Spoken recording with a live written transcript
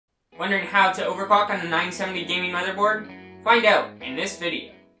Wondering how to overclock on a 970 gaming motherboard? Find out in this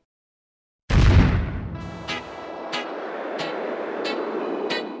video.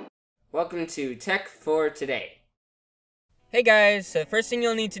 Welcome to Tech for Today. Hey guys, so the first thing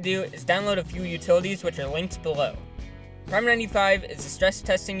you'll need to do is download a few utilities which are linked below. Prime 95 is a stress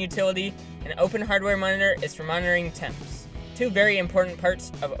testing utility, and Open Hardware Monitor is for monitoring temps. Two very important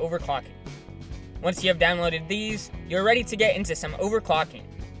parts of overclocking. Once you have downloaded these, you're ready to get into some overclocking.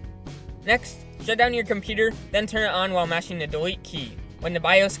 Next, shut down your computer, then turn it on while mashing the delete key. When the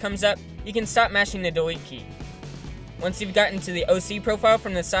BIOS comes up, you can stop mashing the delete key. Once you've gotten to the OC profile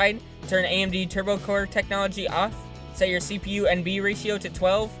from the side, turn AMD Turbo Core technology off, set your CPU NB ratio to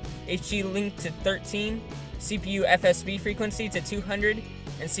 12, HG link to 13, CPU FSB frequency to 200,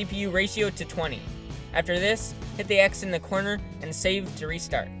 and CPU ratio to 20. After this, hit the X in the corner and save to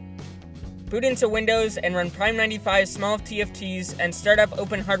restart. Boot into Windows and run Prime 95 small TFTs and start up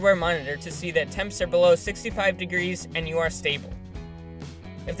Open Hardware Monitor to see that temps are below 65 degrees and you are stable.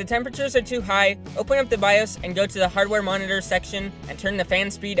 If the temperatures are too high, open up the BIOS and go to the Hardware Monitor section and turn the fan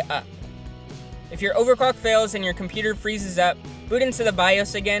speed up. If your overclock fails and your computer freezes up, boot into the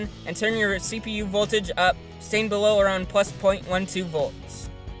BIOS again and turn your CPU voltage up, staying below around plus 0.12 volts.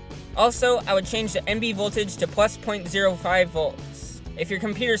 Also, I would change the NB voltage to plus 0.05 volts. If your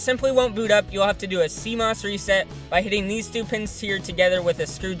computer simply won't boot up, you'll have to do a CMOS reset by hitting these two pins here together with a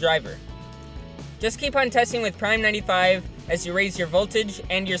screwdriver. Just keep on testing with Prime 95 as you raise your voltage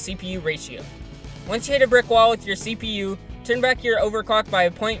and your CPU ratio. Once you hit a brick wall with your CPU, turn back your overclock by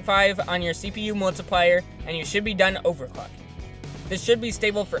 0.5 on your CPU multiplier and you should be done overclocking. This should be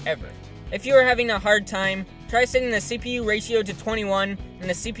stable forever. If you are having a hard time, try setting the CPU ratio to 21 and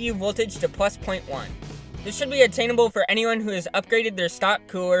the CPU voltage to plus 0.1. This should be attainable for anyone who has upgraded their stock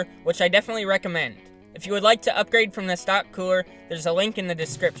cooler, which I definitely recommend. If you would like to upgrade from the stock cooler, there's a link in the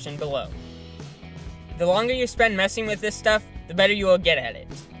description below. The longer you spend messing with this stuff, the better you will get at it.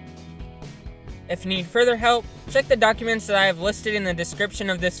 If you need further help, check the documents that I have listed in the description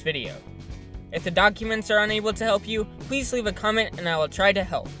of this video. If the documents are unable to help you, please leave a comment and I will try to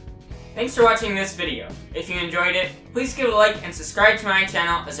help. Thanks for watching this video. If you enjoyed it, please give it a like and subscribe to my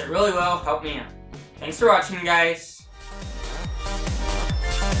channel as it really will help me out. Thanks for watching, guys.